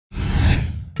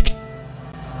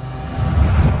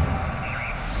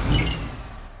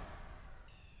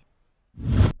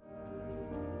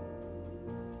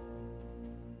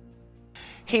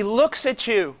He looks at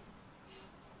you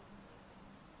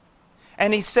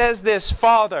and He says this,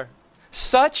 Father,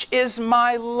 such is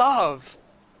my love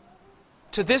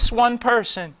to this one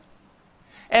person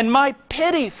and my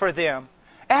pity for them.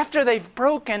 After they've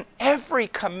broken every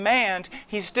command,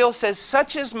 He still says,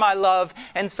 such is my love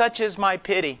and such is my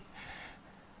pity.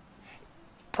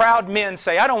 Proud men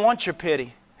say, I don't want your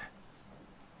pity.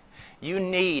 You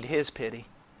need His pity.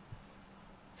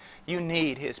 You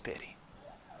need His pity.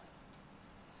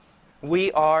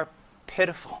 We are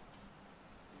pitiful.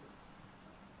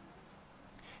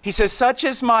 He says, such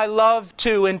is my love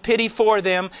to and pity for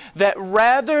them, that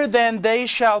rather than they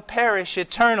shall perish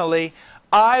eternally,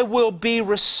 I will be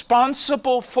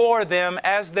responsible for them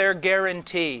as their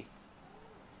guarantee.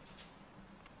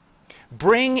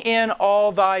 Bring in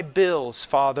all thy bills,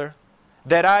 Father,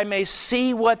 that I may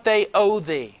see what they owe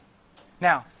thee.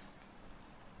 Now,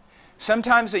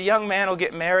 sometimes a young man will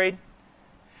get married,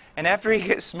 and after he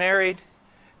gets married,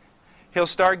 he'll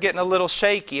start getting a little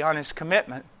shaky on his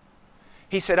commitment.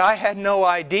 He said, I had no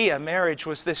idea marriage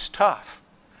was this tough.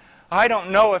 I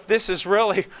don't know if this is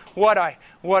really what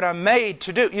I'm made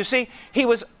to do. You see, he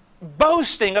was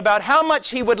boasting about how much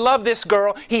he would love this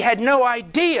girl. He had no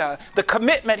idea the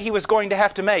commitment he was going to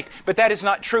have to make. But that is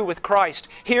not true with Christ.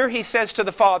 Here he says to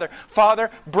the Father,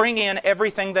 Father, bring in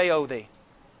everything they owe thee.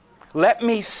 Let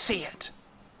me see it.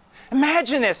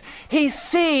 Imagine this. He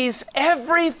sees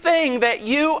everything that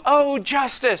you owe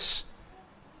justice.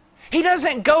 He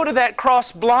doesn't go to that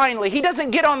cross blindly. He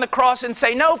doesn't get on the cross and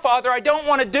say, no, Father, I don't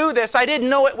want to do this. I didn't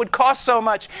know it would cost so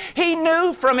much. He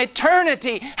knew from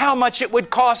eternity how much it would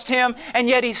cost Him, and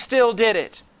yet He still did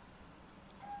it.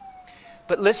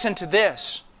 But listen to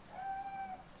this.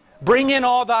 Bring in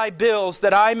all thy bills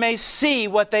that I may see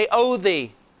what they owe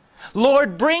thee.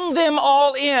 Lord, bring them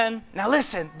all in. Now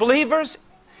listen, believers,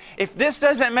 if this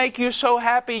doesn't make you so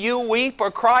happy you weep or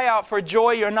cry out for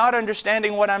joy, you're not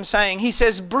understanding what I'm saying. He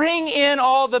says, bring in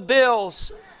all the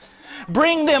bills.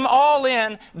 Bring them all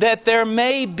in, that there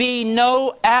may be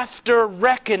no after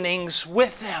reckonings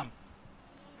with them.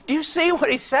 Do you see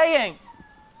what He's saying?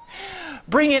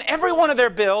 Bring in every one of their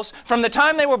bills from the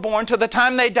time they were born to the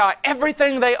time they die.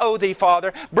 Everything they owe thee,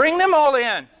 Father. Bring them all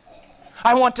in.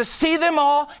 I want to see them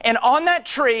all, and on that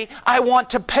tree, I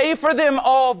want to pay for them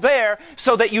all there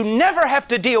so that you never have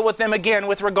to deal with them again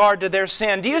with regard to their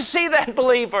sin. Do you see that,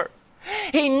 believer?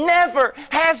 He never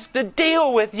has to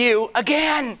deal with you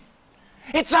again.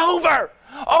 It's over.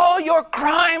 All your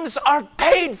crimes are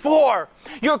paid for.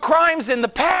 Your crimes in the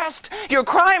past, your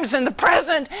crimes in the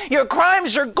present, your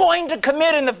crimes you're going to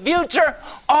commit in the future,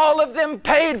 all of them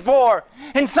paid for.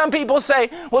 And some people say,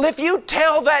 well, if you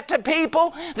tell that to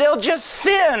people, they'll just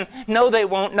sin. No, they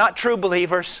won't. Not true,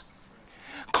 believers.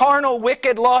 Carnal,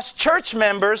 wicked, lost church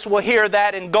members will hear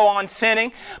that and go on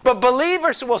sinning. But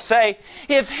believers will say,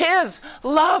 if His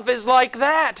love is like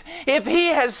that, if He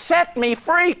has set me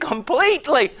free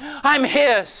completely, I'm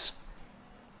His.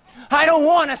 I don't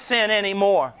want to sin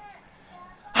anymore.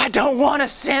 I don't want to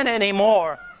sin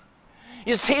anymore.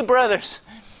 You see, brothers,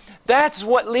 that's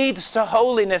what leads to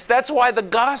holiness. That's why the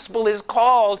gospel is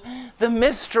called the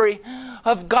mystery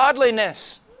of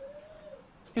godliness.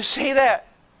 You see that?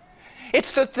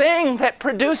 It's the thing that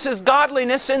produces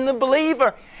godliness in the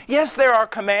believer. Yes, there are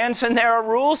commands and there are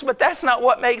rules, but that's not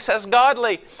what makes us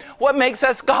godly. What makes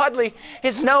us godly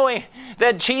is knowing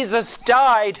that Jesus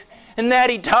died and that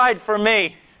He died for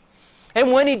me.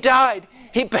 And when He died,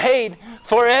 He paid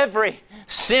for every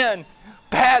sin,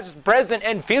 past, present,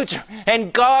 and future.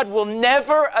 And God will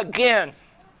never again,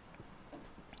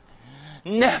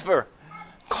 never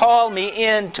call me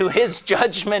into His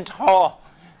judgment hall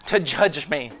to judge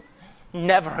me.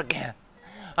 Never again.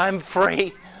 I'm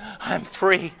free. I'm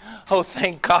free. Oh,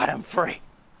 thank God I'm free.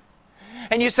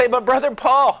 And you say, but Brother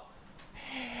Paul,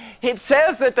 it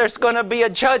says that there's going to be a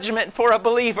judgment for a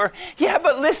believer. Yeah,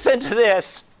 but listen to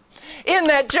this. In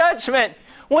that judgment,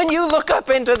 when you look up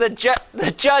into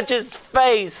the judge's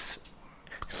face,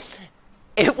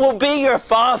 it will be your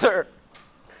father.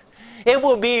 It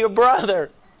will be your brother.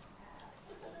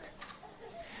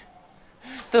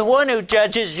 The one who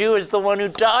judges you is the one who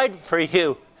died for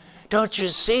you. Don't you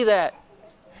see that?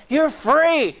 You're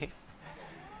free.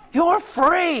 You're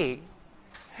free.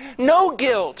 No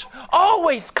guilt.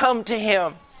 Always come to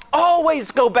Him.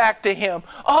 Always go back to Him.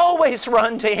 Always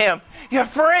run to Him. You're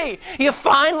free. You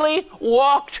finally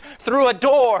walked through a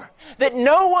door that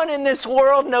no one in this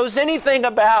world knows anything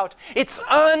about. It's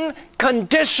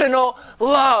unconditional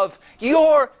love.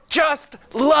 You're just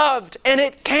loved, and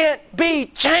it can't be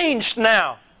changed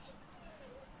now.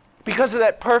 Because of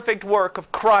that perfect work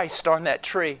of Christ on that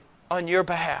tree, on your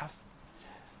behalf.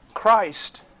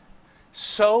 Christ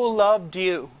so loved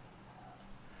you,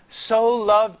 so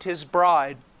loved His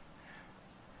bride,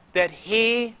 that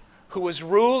He who was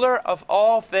ruler of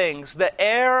all things, the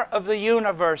heir of the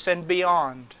universe and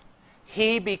beyond,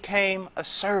 He became a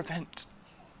servant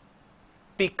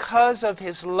because of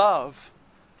His love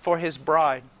for His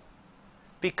bride,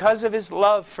 because of His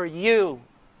love for you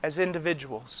as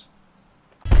individuals.